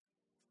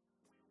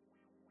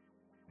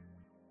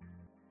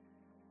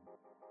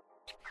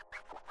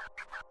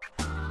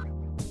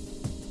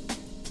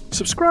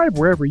Subscribe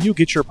wherever you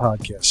get your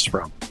podcasts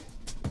from.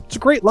 It's a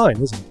great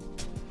line, isn't it?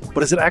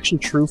 But is it actually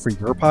true for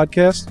your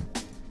podcast?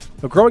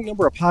 A growing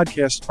number of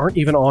podcasts aren't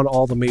even on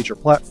all the major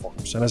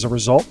platforms, and as a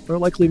result, they're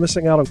likely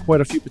missing out on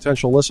quite a few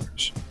potential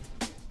listeners.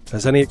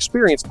 As any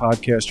experienced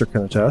podcaster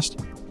can attest,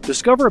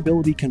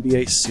 discoverability can be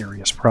a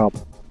serious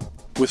problem.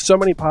 With so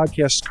many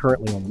podcasts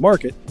currently on the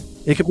market,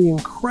 it can be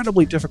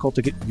incredibly difficult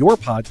to get your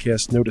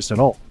podcast noticed at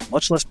all,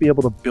 much less be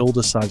able to build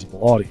a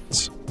sizable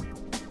audience.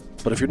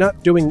 But if you're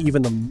not doing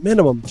even the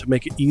minimum to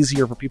make it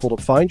easier for people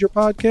to find your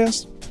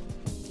podcast,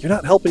 you're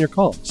not helping your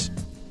cause.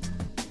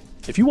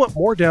 If you want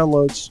more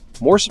downloads,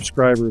 more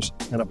subscribers,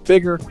 and a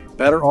bigger,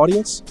 better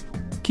audience,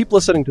 keep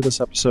listening to this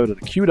episode of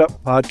the Queued Up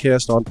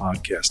Podcast on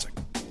Podcasting.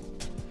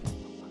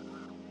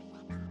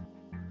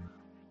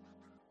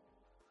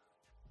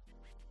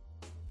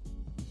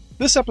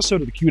 This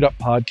episode of the Queued Up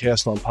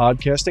Podcast on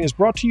Podcasting is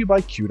brought to you by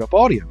Queued Up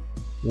Audio.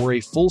 We're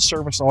a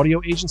full-service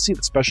audio agency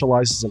that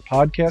specializes in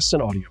podcasts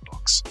and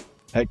audiobooks.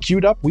 At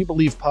Queued Up, we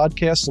believe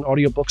podcasts and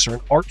audiobooks are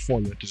an art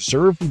form that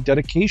deserve the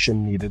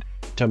dedication needed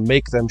to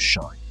make them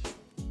shine.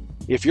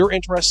 If you're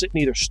interested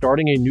in either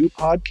starting a new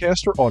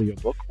podcast or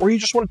audiobook, or you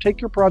just want to take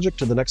your project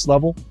to the next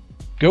level,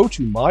 go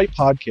to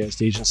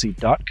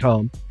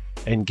mypodcastagency.com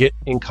and get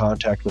in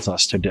contact with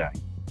us today.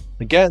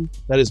 Again,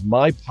 that is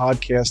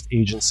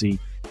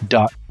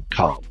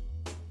mypodcastagency.com.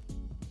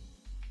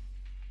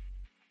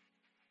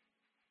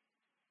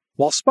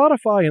 While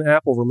Spotify and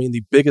Apple remain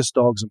the biggest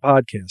dogs in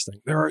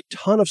podcasting, there are a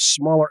ton of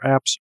smaller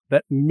apps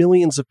that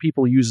millions of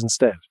people use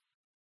instead.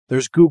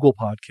 There's Google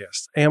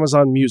Podcasts,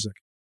 Amazon Music,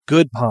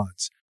 Good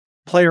Pods,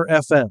 Player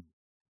FM,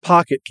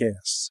 Pocket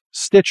Casts,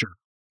 Stitcher,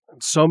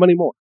 and so many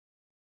more.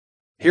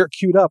 Here at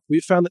Queued Up,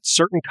 we've found that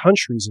certain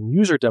countries and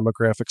user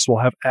demographics will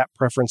have app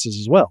preferences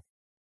as well.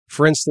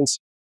 For instance,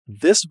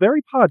 this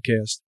very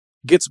podcast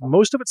gets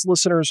most of its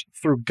listeners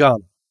through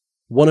Ghana,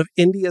 one of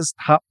India's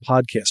top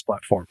podcast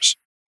platforms.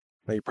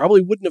 Now, you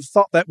probably wouldn't have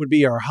thought that would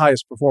be our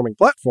highest performing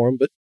platform,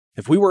 but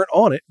if we weren't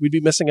on it, we'd be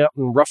missing out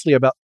on roughly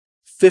about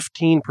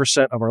 15%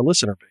 of our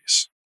listener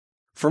base.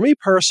 For me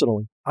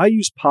personally, I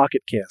use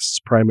Pocket Casts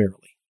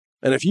primarily.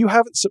 And if you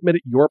haven't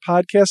submitted your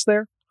podcast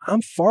there,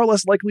 I'm far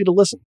less likely to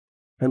listen.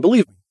 And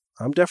believe me,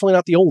 I'm definitely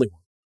not the only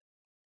one.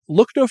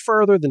 Look no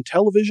further than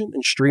television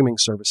and streaming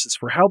services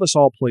for how this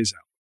all plays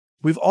out.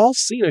 We've all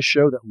seen a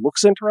show that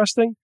looks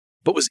interesting,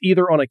 but was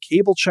either on a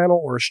cable channel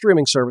or a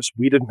streaming service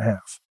we didn't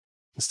have.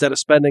 Instead of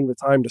spending the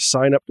time to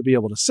sign up to be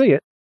able to see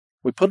it,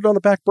 we put it on the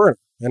back burner,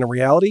 and in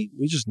reality,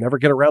 we just never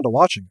get around to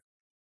watching it.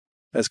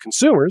 As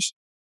consumers,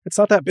 it's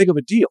not that big of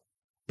a deal,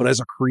 but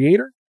as a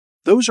creator,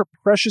 those are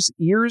precious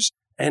ears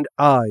and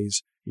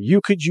eyes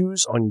you could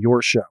use on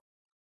your show.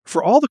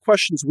 For all the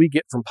questions we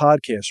get from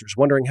podcasters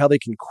wondering how they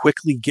can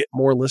quickly get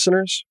more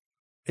listeners,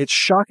 it's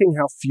shocking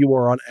how few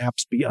are on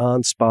apps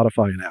beyond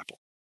Spotify and Apple.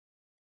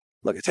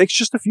 Look, it takes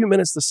just a few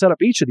minutes to set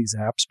up each of these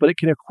apps, but it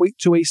can equate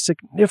to a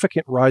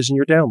significant rise in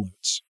your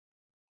downloads.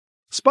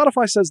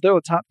 Spotify says they're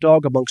the top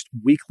dog amongst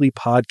weekly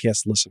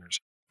podcast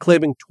listeners,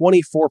 claiming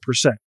 24%,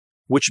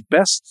 which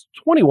bests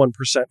 21%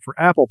 for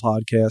Apple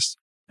Podcasts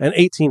and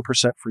 18%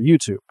 for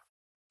YouTube.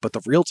 But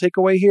the real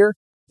takeaway here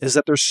is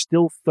that there's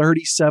still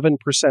 37%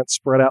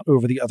 spread out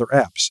over the other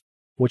apps,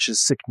 which is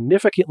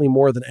significantly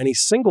more than any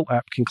single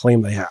app can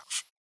claim they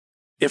have.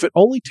 If it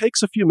only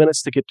takes a few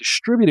minutes to get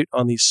distributed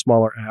on these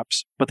smaller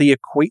apps, but they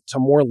equate to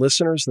more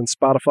listeners than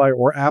Spotify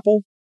or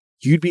Apple,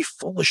 you'd be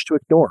foolish to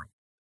ignore them.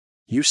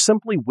 You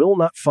simply will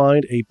not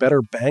find a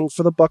better bang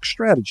for the buck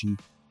strategy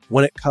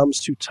when it comes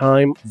to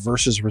time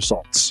versus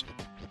results.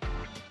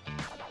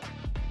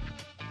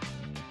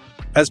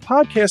 As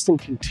podcasting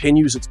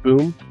continues its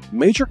boom,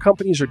 major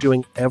companies are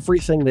doing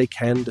everything they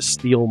can to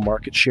steal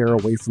market share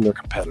away from their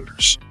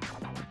competitors.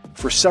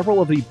 For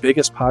several of the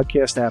biggest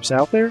podcast apps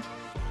out there,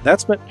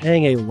 that's meant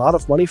paying a lot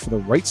of money for the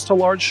rights to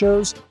large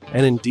shows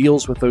and in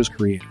deals with those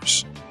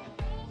creators.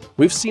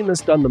 We've seen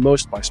this done the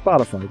most by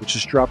Spotify, which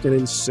has dropped an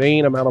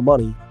insane amount of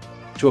money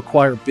to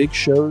acquire big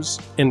shows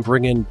and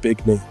bring in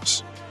big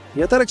names.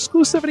 Yet that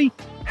exclusivity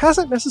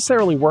hasn't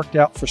necessarily worked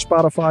out for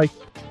Spotify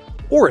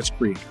or its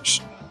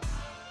creators.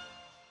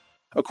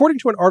 According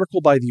to an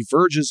article by The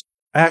Verge's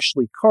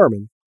Ashley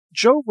Carman,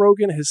 Joe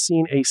Rogan has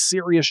seen a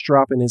serious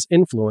drop in his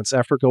influence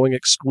after going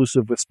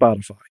exclusive with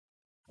Spotify,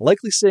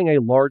 likely seeing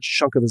a large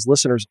chunk of his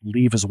listeners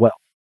leave as well.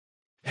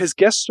 His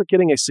guests are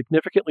getting a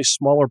significantly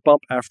smaller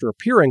bump after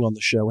appearing on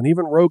the show, and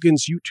even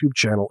Rogan's YouTube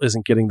channel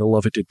isn't getting the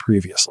love it did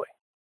previously.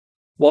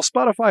 While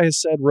Spotify has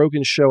said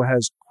Rogan's show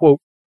has,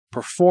 quote,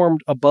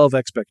 performed above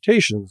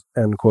expectations,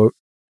 end quote,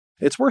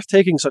 it's worth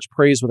taking such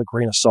praise with a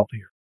grain of salt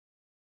here.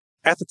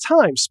 At the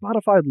time,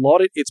 Spotify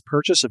lauded its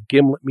purchase of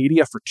Gimlet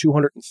Media for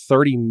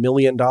 $230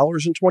 million in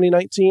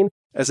 2019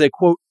 as a,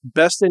 quote,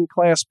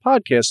 best-in-class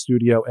podcast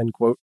studio, end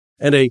quote,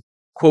 and a,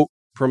 quote,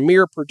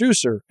 premier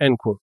producer, end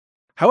quote.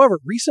 However,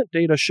 recent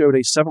data showed a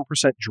 7%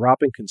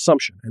 drop in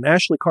consumption, and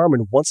Ashley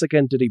Carman once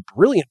again did a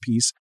brilliant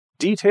piece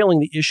detailing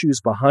the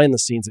issues behind the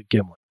scenes at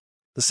Gimlet.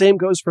 The same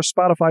goes for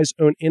Spotify's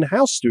own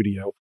in-house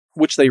studio,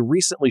 which they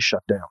recently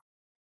shut down.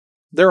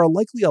 There are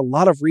likely a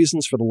lot of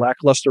reasons for the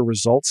lackluster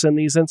results in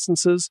these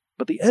instances,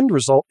 but the end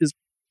result is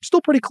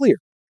still pretty clear.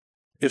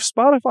 If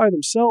Spotify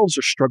themselves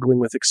are struggling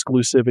with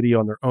exclusivity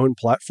on their own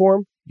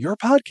platform, your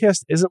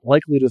podcast isn't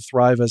likely to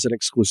thrive as an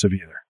exclusive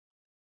either.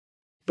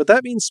 But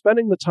that means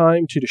spending the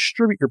time to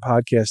distribute your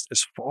podcast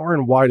as far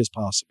and wide as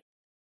possible.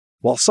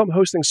 While some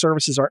hosting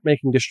services aren't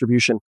making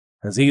distribution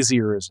as easy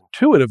or as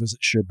intuitive as it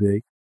should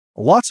be,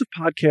 lots of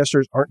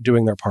podcasters aren't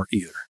doing their part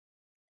either.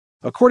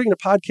 According to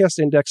Podcast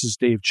Index's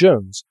Dave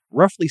Jones,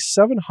 roughly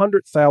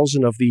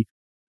 700,000 of the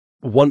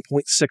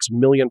 1.6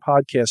 million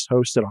podcasts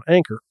hosted on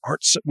Anchor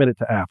aren't submitted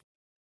to Apple.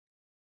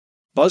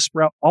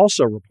 Buzzsprout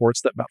also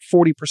reports that about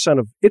 40%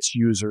 of its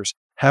users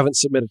haven't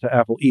submitted to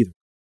Apple either.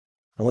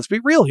 And let's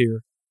be real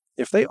here,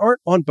 if they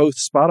aren't on both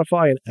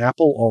Spotify and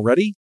Apple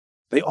already,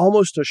 they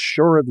almost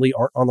assuredly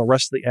aren't on the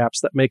rest of the apps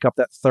that make up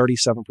that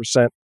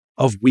 37%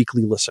 of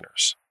weekly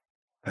listeners.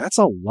 That's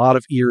a lot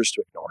of ears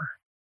to ignore.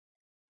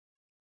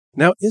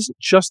 Now, it isn't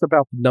just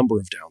about the number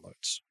of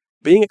downloads.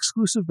 Being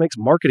exclusive makes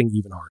marketing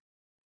even harder.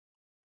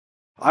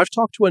 I've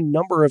talked to a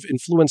number of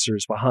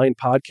influencers behind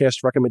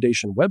podcast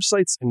recommendation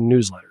websites and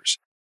newsletters,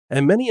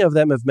 and many of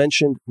them have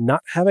mentioned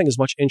not having as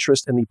much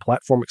interest in the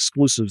platform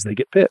exclusives they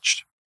get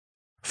pitched.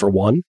 For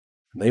one,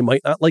 they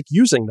might not like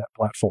using that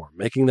platform,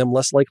 making them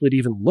less likely to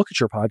even look at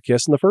your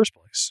podcast in the first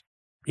place.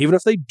 Even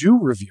if they do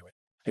review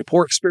it, a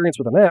poor experience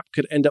with an app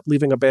could end up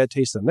leaving a bad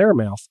taste in their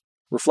mouth,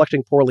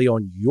 reflecting poorly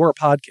on your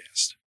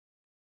podcast.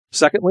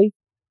 Secondly,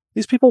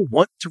 these people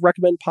want to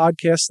recommend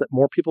podcasts that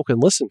more people can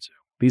listen to.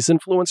 These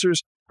influencers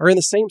are in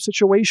the same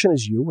situation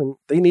as you, and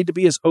they need to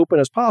be as open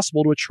as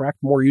possible to attract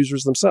more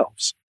users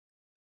themselves.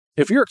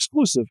 If you're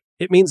exclusive,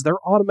 it means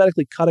they're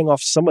automatically cutting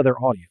off some of their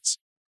audience,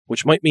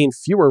 which might mean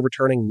fewer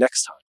returning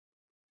next time.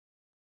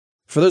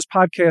 For those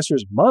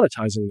podcasters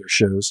monetizing their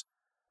shows,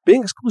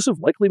 being exclusive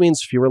likely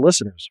means fewer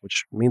listeners,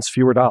 which means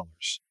fewer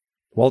dollars.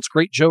 While it's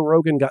great Joe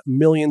Rogan got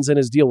millions in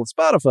his deal with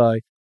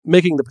Spotify,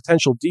 making the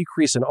potential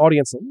decrease in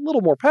audience a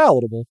little more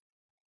palatable,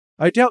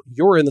 I doubt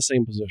you're in the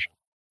same position.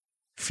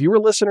 Fewer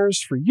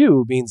listeners for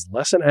you means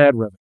less in ad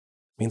revenue,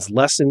 means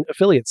less in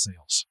affiliate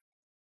sales,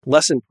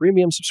 less in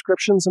premium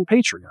subscriptions and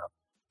Patreon.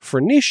 For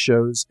niche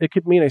shows, it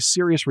could mean a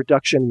serious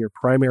reduction in your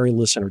primary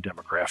listener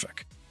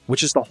demographic,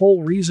 which is the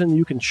whole reason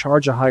you can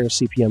charge a higher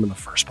CPM in the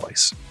first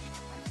place.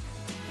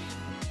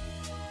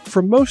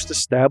 For most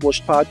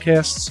established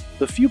podcasts,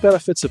 the few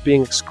benefits of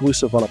being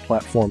exclusive on a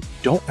platform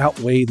don't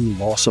outweigh the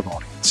loss of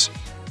audience.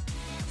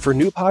 For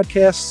new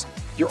podcasts,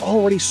 you're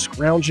already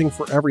scrounging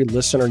for every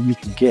listener you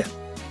can get,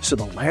 so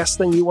the last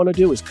thing you want to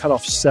do is cut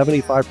off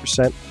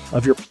 75%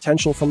 of your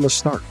potential from the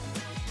start.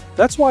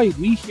 That's why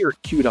we here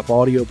at Queued Up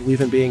Audio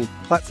believe in being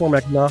platform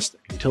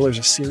agnostic until there's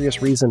a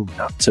serious reason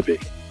not to be.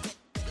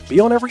 Be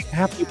on every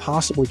app you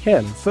possibly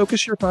can and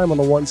focus your time on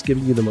the ones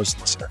giving you the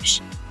most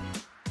listeners.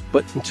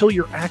 But until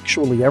you're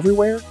actually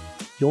everywhere,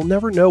 you'll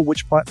never know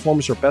which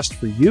platforms are best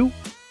for you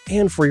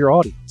and for your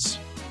audience.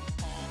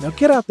 Now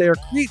get out there,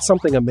 create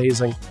something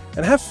amazing,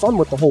 and have fun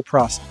with the whole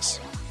process.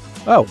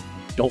 Oh,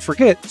 don't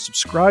forget,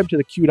 subscribe to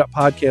the Queued Up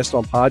Podcast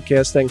on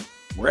podcasting,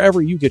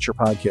 wherever you get your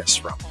podcasts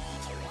from.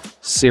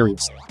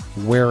 Seriously,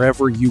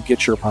 wherever you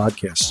get your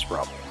podcasts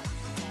from.